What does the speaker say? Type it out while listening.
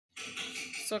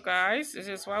So guys, this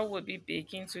is what we'll be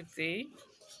baking today.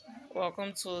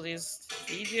 Welcome to this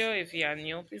video. If you are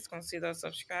new, please consider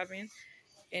subscribing.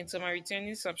 And to my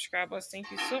returning subscribers, thank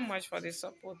you so much for the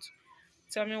support.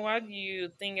 Tell me, what do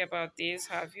you think about this?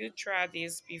 Have you tried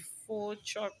this before?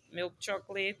 Milk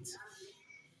chocolate?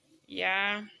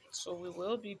 Yeah, so we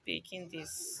will be baking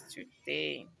this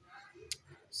today.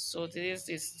 So this is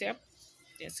the step.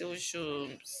 Then so we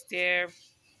should stir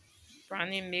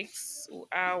brownie mix. We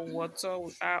add water,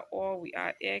 we add oil, we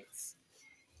add eggs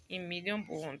in medium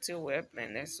bowl until we're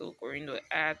blended. So we're going to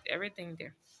add everything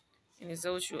there. And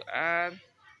so we should add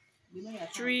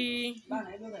 3.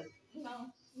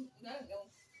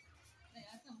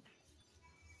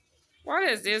 What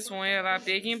is this one? Like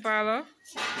baking powder?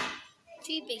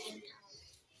 3 baking.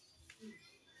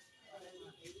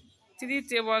 3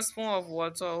 tablespoons of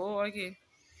water. Oh, okay.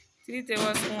 3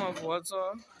 tablespoons of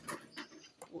water.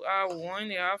 We add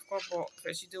 1.5 cup of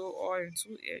vegetable oil and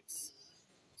 2 eggs.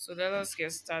 So let us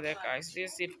get started, guys.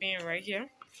 This is the pan right here.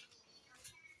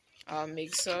 Our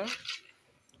mixer.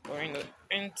 Going to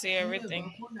empty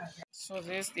everything. So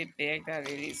this is the bag that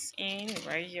it is in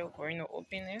right here. We're going to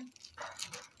open it.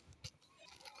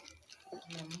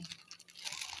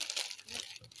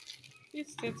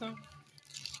 It's still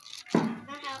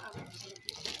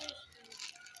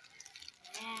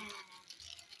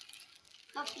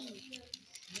Coffee.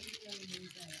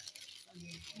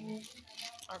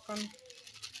 I can.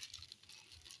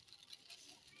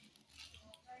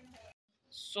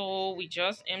 So we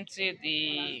just emptied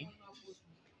the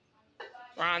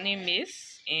brownie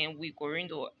mix and we're going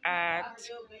to add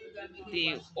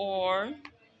the oil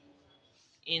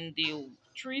in the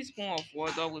 3 spoons of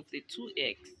water with the 2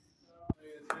 eggs.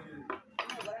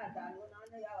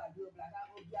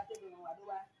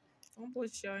 Don't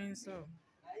put your inside.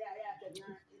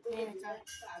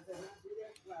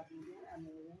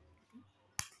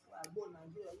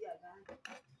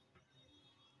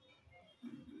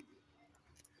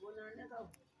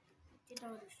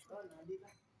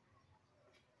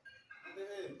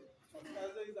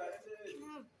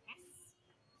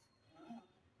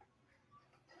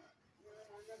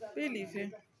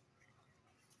 Really?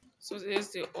 So this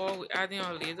is the oil. We're adding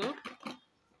a little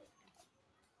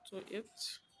to it.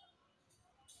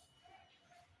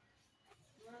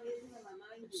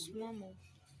 Small more.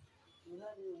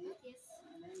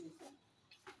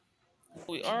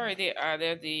 We already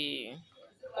added the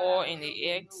oil and the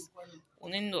eggs.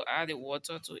 We need to add the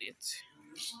water to it.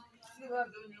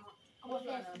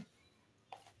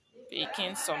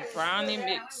 Baking some brownie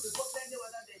mix,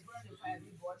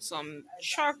 some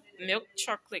milk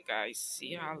chocolate, guys.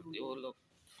 See how it will look.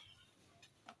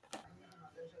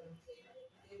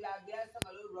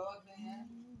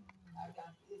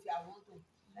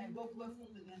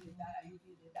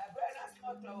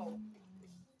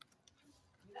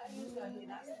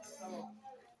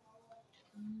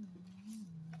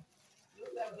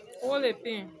 Hold the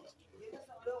pen.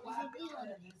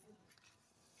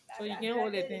 So you can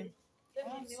hold the pen.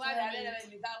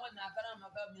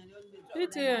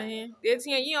 It's here. It's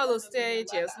here. You all stay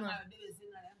just now.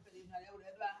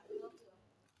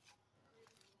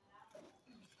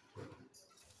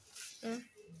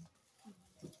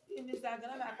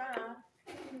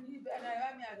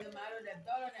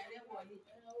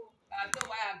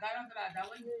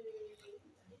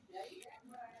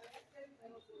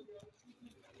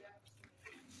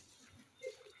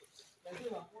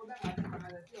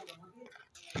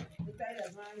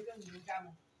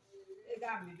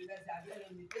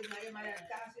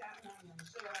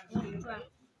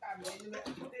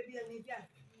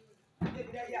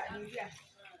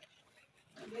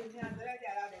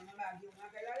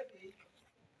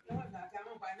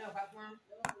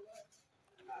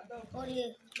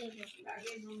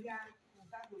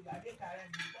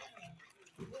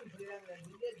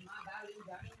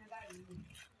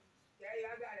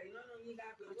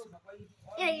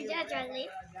 Yeah, you did, Charlie.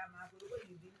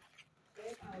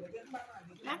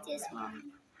 That is one.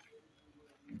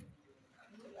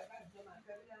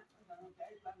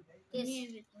 Yes.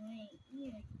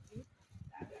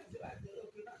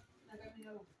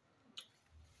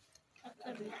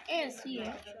 Yes,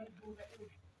 here.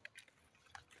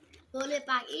 Roll it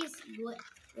back is good.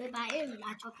 Roll it back is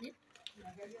not chocolate.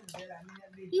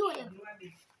 You want it?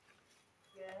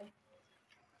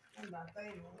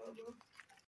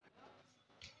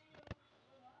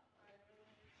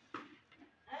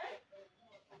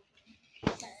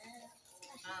 Okay.